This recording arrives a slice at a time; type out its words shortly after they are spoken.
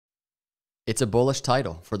It's a bullish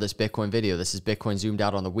title for this Bitcoin video. This is Bitcoin zoomed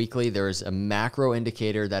out on the weekly. There is a macro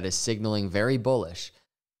indicator that is signaling very bullish.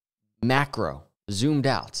 Macro, zoomed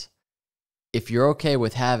out. If you're okay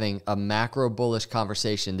with having a macro bullish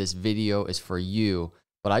conversation, this video is for you.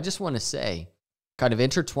 But I just want to say, kind of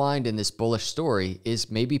intertwined in this bullish story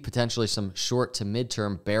is maybe potentially some short to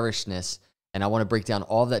midterm bearishness. And I want to break down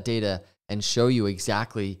all of that data and show you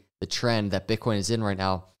exactly the trend that Bitcoin is in right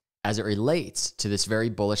now as it relates to this very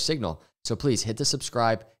bullish signal. So please hit the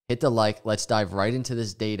subscribe, hit the like. Let's dive right into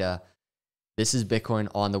this data. This is Bitcoin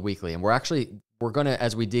on the weekly. And we're going to,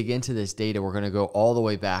 as we dig into this data, we're going to go all the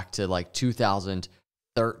way back to like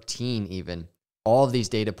 2013 even. All of these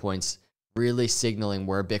data points really signaling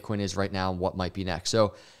where Bitcoin is right now and what might be next.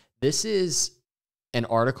 So this is an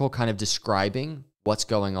article kind of describing what's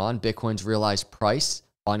going on. Bitcoin's realized price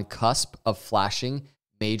on cusp of flashing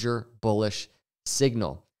major bullish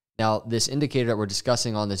signal. Now, this indicator that we're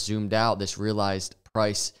discussing on this zoomed out, this realized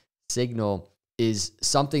price signal, is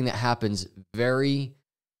something that happens very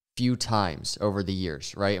few times over the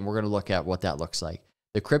years, right? And we're going to look at what that looks like.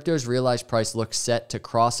 The crypto's realized price looks set to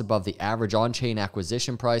cross above the average on-chain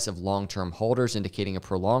acquisition price of long-term holders, indicating a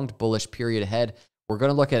prolonged bullish period ahead. We're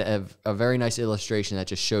going to look at a very nice illustration that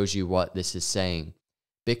just shows you what this is saying.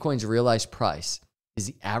 Bitcoin's realized price is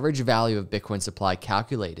the average value of Bitcoin supply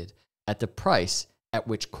calculated at the price at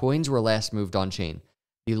which coins were last moved on-chain.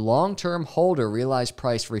 The long-term holder realized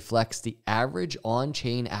price reflects the average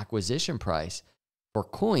on-chain acquisition price for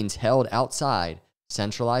coins held outside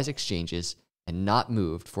centralized exchanges and not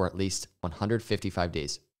moved for at least 155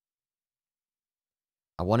 days.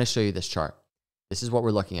 I want to show you this chart. This is what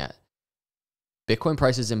we're looking at. Bitcoin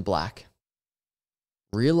price is in black.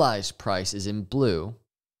 Realized price is in blue.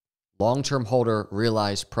 Long-term holder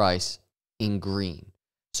realized price in green.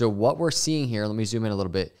 So what we're seeing here, let me zoom in a little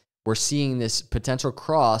bit. We're seeing this potential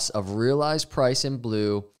cross of realized price in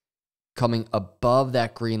blue coming above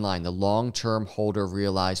that green line, the long-term holder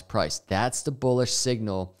realized price. That's the bullish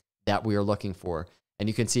signal that we are looking for. And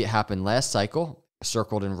you can see it happen last cycle,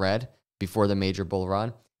 circled in red, before the major bull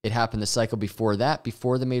run. It happened the cycle before that,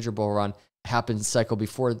 before the major bull run. It happened the cycle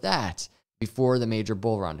before that, before the major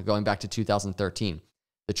bull run, going back to 2013.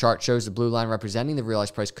 The chart shows the blue line representing the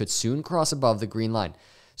realized price could soon cross above the green line.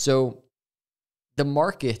 So the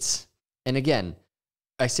markets, and again,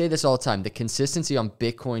 I say this all the time, the consistency on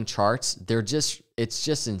Bitcoin charts, it's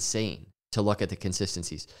just insane to look at the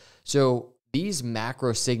consistencies. So these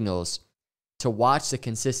macro signals, to watch the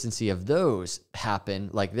consistency of those happen,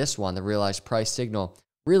 like this one, the realized price signal,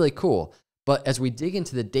 really cool. But as we dig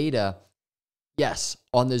into the data, yes,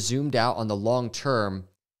 on the zoomed out, on the long term,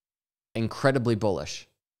 incredibly bullish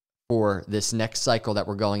for this next cycle that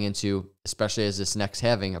we're going into, especially as this next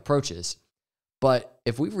halving approaches. But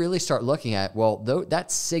if we really start looking at, well, that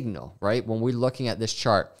signal, right? When we're looking at this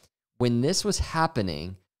chart, when this was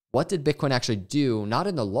happening, what did Bitcoin actually do? Not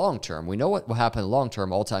in the long term. We know what will happen in the long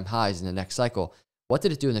term, all-time highs in the next cycle. What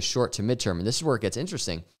did it do in the short to midterm? And this is where it gets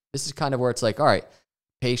interesting. This is kind of where it's like, all right,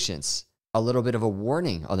 patience, a little bit of a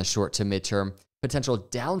warning on the short to midterm, potential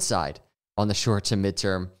downside on the short to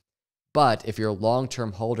midterm. But if you're a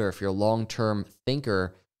long-term holder, if you're a long-term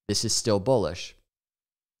thinker, this is still bullish.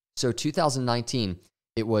 So 2019,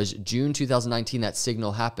 it was June 2019 that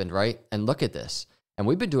signal happened, right? And look at this. And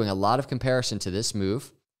we've been doing a lot of comparison to this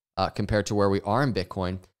move compared to where we are in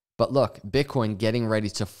Bitcoin. But look, Bitcoin getting ready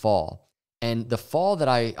to fall. And the fall that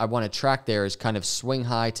I want to track there is kind of swing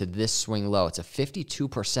high to this swing low. It's a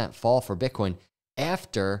 52% fall for Bitcoin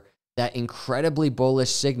after that incredibly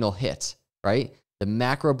bullish signal hit, right? The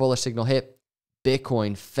macro bullish signal hit,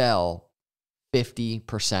 Bitcoin fell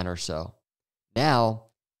 50% or so. Now,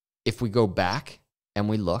 if we go back and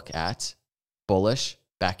we look at bullish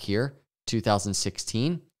back here,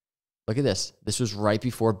 2016, look at this. This was right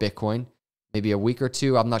before Bitcoin, maybe a week or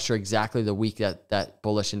two. I'm not sure exactly the week that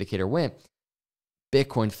bullish indicator went.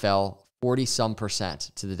 Bitcoin fell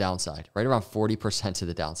 40-some% to the downside, right around 40% to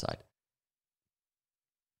the downside.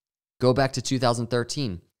 Go back to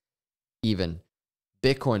 2013, even.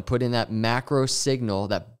 Bitcoin put in that macro signal,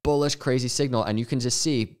 that bullish, crazy signal, and you can just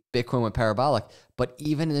see Bitcoin went parabolic. But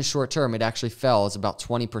even in the short term, it actually fell. It's about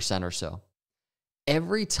 20% or so.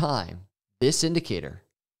 Every time this indicator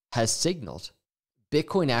has signaled,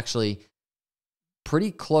 Bitcoin actually pretty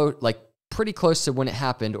close to when it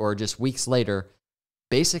happened or just weeks later,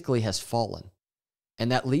 basically has fallen.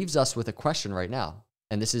 And that leaves us with a question right now.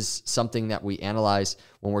 And this is something that we analyze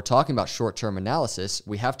when we're talking about short-term analysis.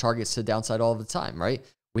 We have targets to the downside all the time, right?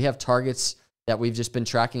 We have targets that we've just been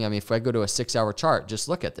tracking. I mean, if I go to a 6-hour chart, just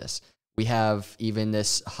look at this. We have even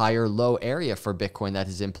this higher low area for Bitcoin that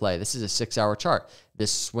is in play. This is a 6-hour chart.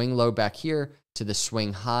 This swing low back here to the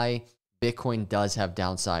swing high, Bitcoin does have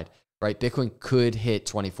downside, right? Bitcoin could hit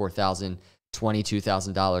 $24,000,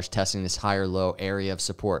 $22,000, testing this higher low area of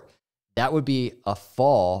support. That would be a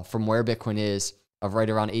fall from where Bitcoin is of right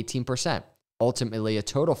around 18%. Ultimately, a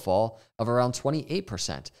total fall of around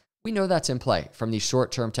 28%. We know that's in play from these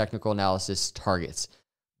short-term technical analysis targets.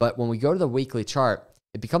 But when we go to the weekly chart,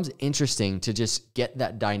 it becomes interesting to just get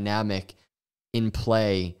that dynamic in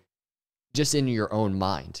play just in your own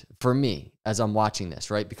mind. For me, as I'm watching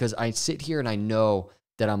this, right? Because I sit here and I know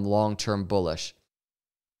that I'm long-term bullish.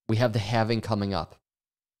 We have the halving coming up.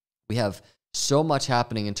 We have so much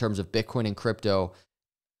happening in terms of Bitcoin and crypto,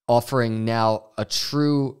 offering now a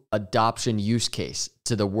true adoption use case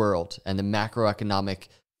to the world and the macroeconomic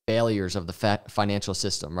failures of the financial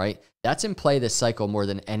system, right? That's in play this cycle more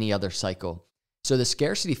than any other cycle. So the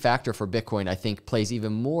scarcity factor for Bitcoin, I think, plays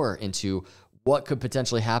even more into what could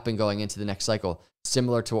potentially happen going into the next cycle,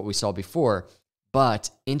 similar to what we saw before. But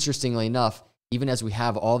interestingly enough, even as we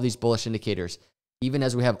have all these bullish indicators, even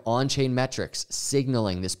as we have on-chain metrics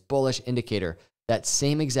signaling this bullish indicator, that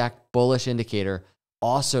same exact bullish indicator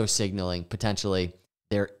also signaling potentially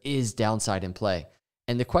there is downside in play.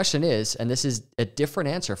 And the question is, and this is a different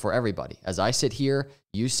answer for everybody. As I sit here,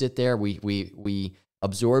 you sit there, we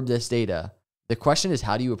absorb this data. The question is,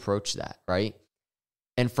 how do you approach that, right?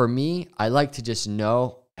 And for me, I like to just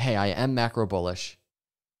know, hey, I am macro bullish,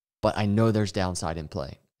 but I know there's downside in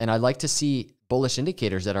play. And I like to see bullish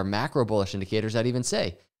indicators that are macro bullish indicators that even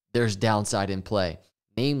say there's downside in play,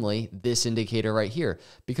 namely this indicator right here,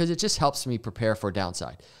 because it just helps me prepare for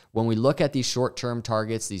downside. When we look at these short-term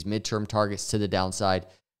targets, these mid-term targets to the downside,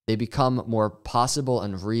 they become more possible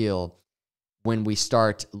and real when we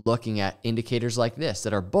start looking at indicators like this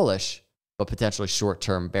that are bullish, but potentially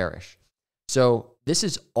short-term bearish. So this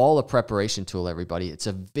is all a preparation tool, everybody. It's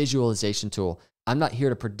a visualization tool. I'm not here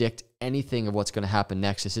to predict anything of what's going to happen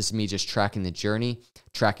next. This is me just tracking the journey,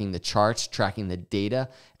 tracking the charts, tracking the data,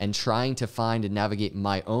 and trying to find and navigate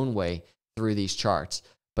my own way through these charts.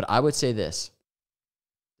 But I would say this,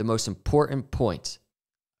 the most important point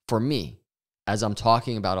for me as I'm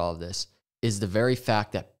talking about all of this is the very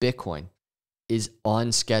fact that Bitcoin is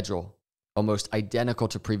on schedule, almost identical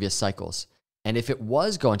to previous cycles. And if it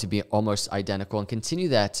was going to be almost identical and continue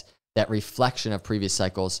that reflection of previous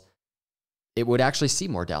cycles, it would actually see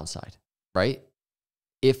more downside, right?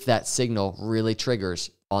 If that signal really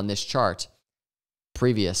triggers on this chart,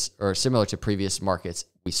 previous or similar to previous markets,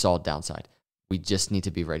 we saw downside. We just need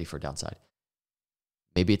to be ready for downside.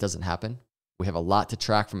 Maybe it doesn't happen. We have a lot to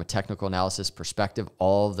track from a technical analysis perspective.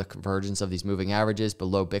 All of the convergence of these moving averages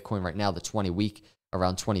below Bitcoin right now, the 20-week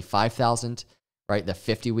around 25,000, right? The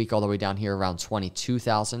 50-week all the way down here around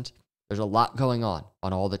 22,000. There's a lot going on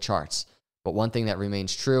all the charts. But one thing that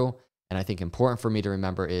remains true, and I think important for me to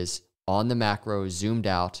remember, is on the macro, zoomed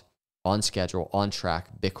out, on schedule, on track,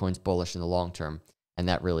 Bitcoin's bullish in the long term. And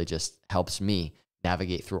that really just helps me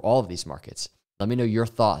navigate through all of these markets. Let me know your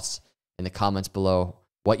thoughts in the comments below,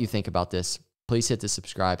 what you think about this. Please hit the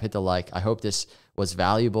subscribe, hit the like. I hope this was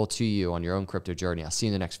valuable to you on your own crypto journey. I'll see you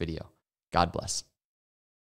in the next video. God bless.